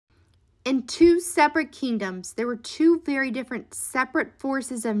In two separate kingdoms, there were two very different separate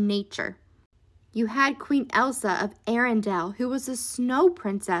forces of nature. You had Queen Elsa of Arendelle, who was a snow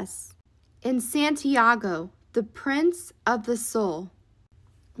princess, and Santiago, the prince of the soul.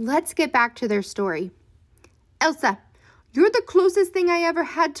 Let's get back to their story. Elsa, you're the closest thing I ever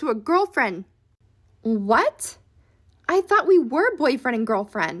had to a girlfriend. What? I thought we were boyfriend and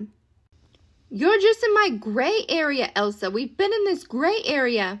girlfriend. You're just in my gray area, Elsa. We've been in this gray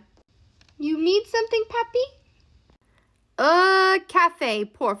area. You need something, puppy? Cafe,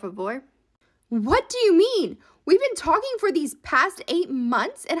 por favor. What do you mean? We've been talking for these past 8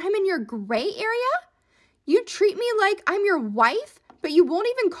 months and I'm in your gray area? You treat me like I'm your wife, but you won't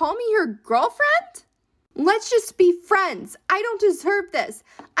even call me your girlfriend? Let's just be friends. I don't deserve this.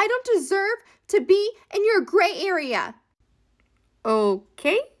 I don't deserve to be in your gray area.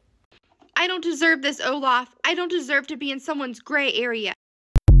 Okay. I don't deserve this, Olaf. I don't deserve to be in someone's gray area.